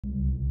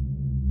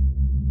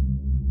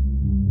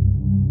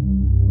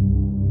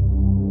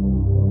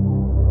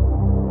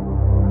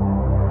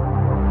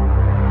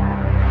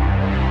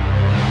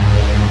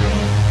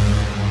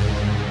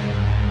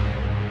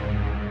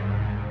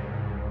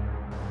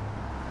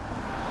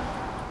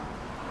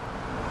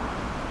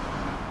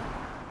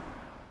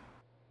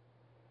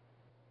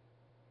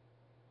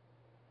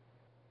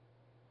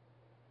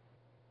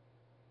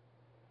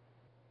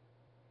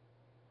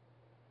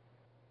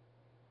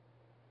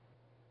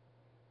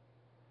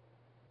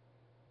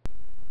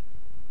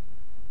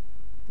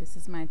This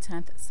is my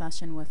 10th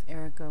session with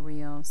Erica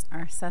Rios.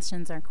 Our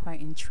sessions are quite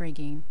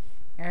intriguing.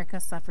 Erica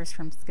suffers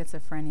from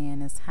schizophrenia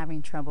and is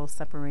having trouble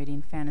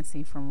separating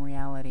fantasy from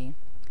reality.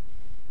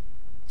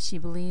 She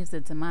believes the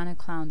demonic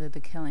clown did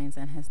the killings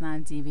and has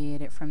not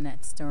deviated from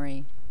that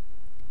story.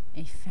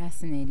 A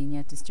fascinating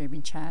yet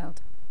disturbing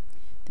child.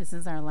 This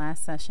is our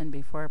last session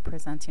before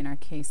presenting our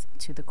case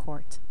to the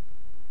court.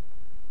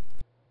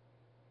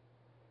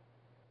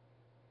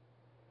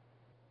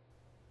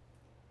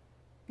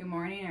 Good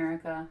morning,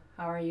 Erica.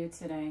 How are you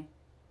today?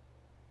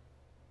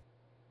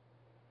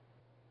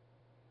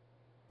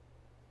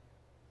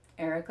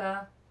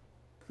 Erica,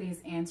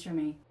 please answer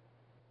me.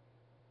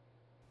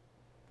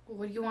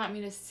 What do you want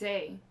me to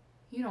say?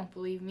 You don't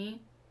believe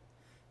me.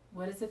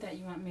 What is it that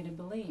you want me to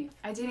believe?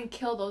 I didn't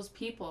kill those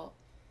people.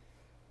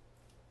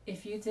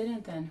 If you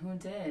didn't, then who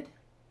did?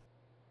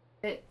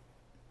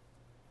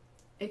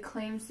 It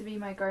claims to be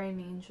my guardian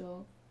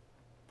angel,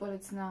 but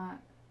it's not.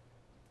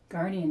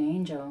 Guardian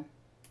angel?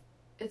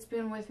 It's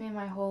been with me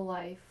my whole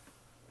life,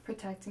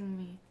 protecting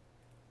me,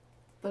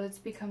 but it's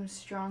become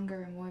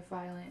stronger and more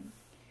violent.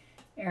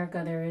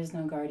 Erica, there is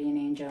no guardian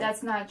angel.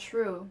 That's not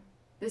true.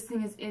 This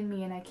thing is in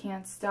me and I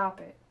can't stop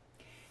it.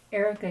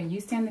 Erica, you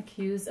stand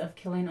accused of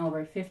killing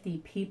over 50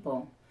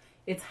 people.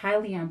 It's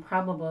highly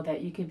improbable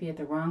that you could be at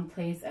the wrong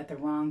place at the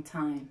wrong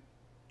time.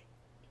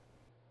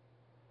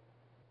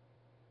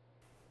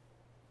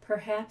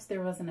 Perhaps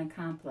there was an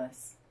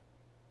accomplice.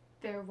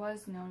 There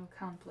was no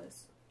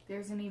accomplice. There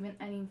isn't even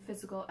any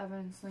physical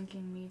evidence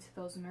linking me to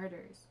those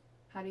murders.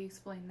 How do you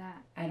explain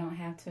that? I don't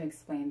have to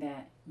explain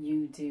that.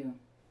 You do.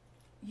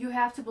 You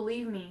have to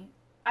believe me.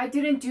 I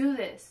didn't do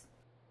this.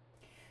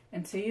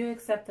 Until you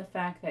accept the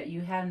fact that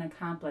you had an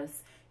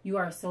accomplice, you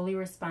are solely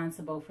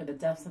responsible for the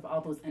deaths of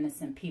all those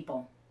innocent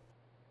people.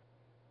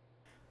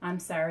 I'm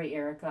sorry,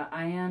 Erica.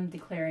 I am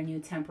declaring you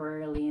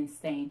temporarily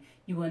insane.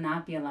 You will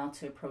not be allowed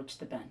to approach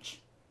the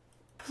bench.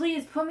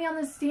 Please, put me on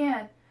the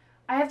stand.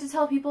 I have to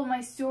tell people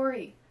my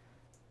story.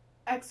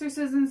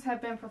 Exorcisms have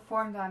been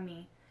performed on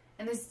me,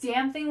 and this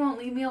damn thing won't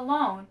leave me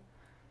alone.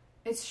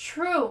 It's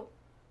true.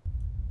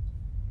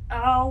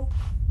 I'll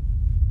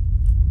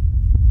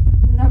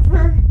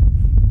never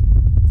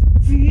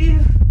be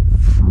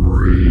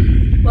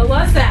free. What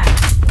was that?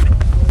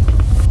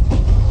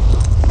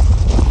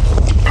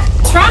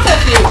 What's wrong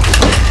with you?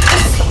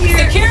 It's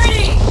here.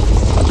 Security!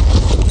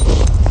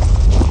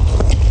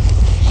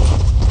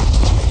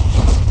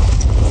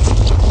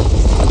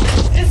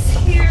 It's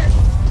here.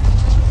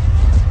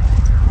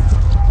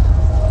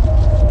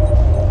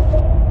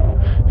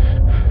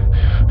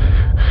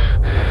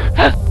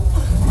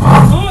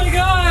 Oh my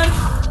God!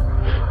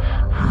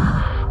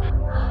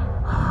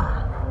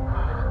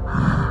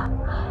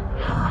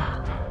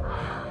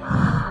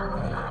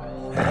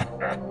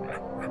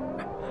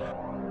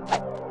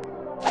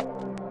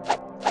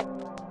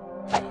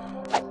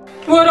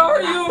 What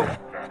are you?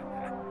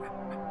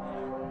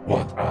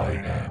 What I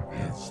am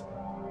is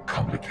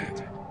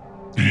complicated,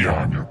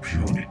 beyond your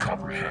puny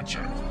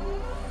comprehension.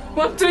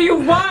 What do you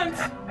want?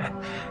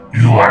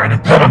 You are an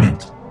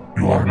impediment.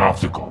 You are an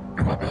obstacle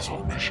in my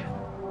vessel mission.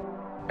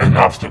 An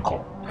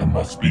obstacle that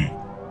must be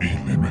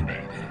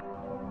eliminated.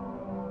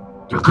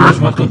 The curse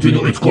must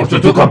continue its course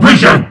until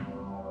completion!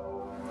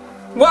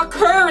 What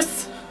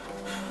curse?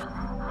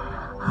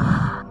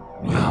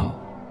 Well,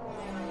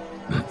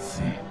 let's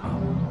see.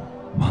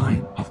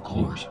 Mine, of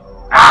course.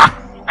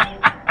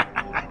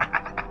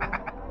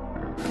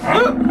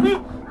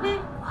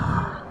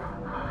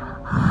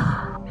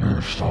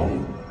 Your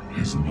soul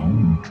is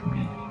known to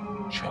me,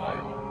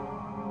 child.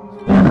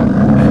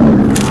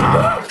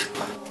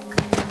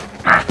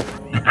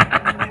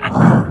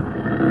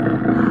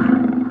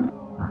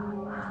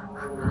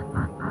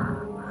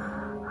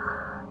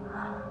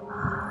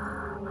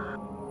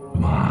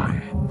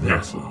 My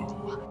vessel.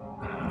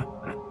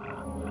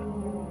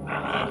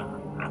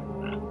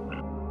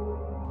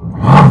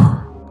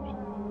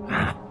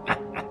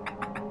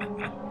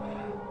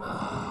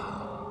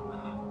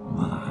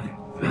 My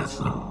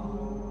vessel.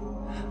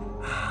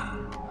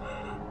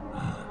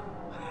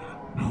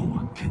 No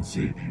one can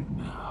save you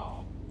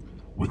now.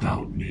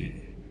 Without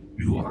me,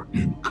 you are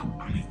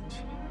incomplete.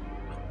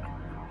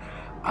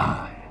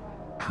 I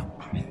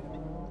complete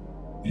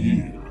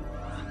you.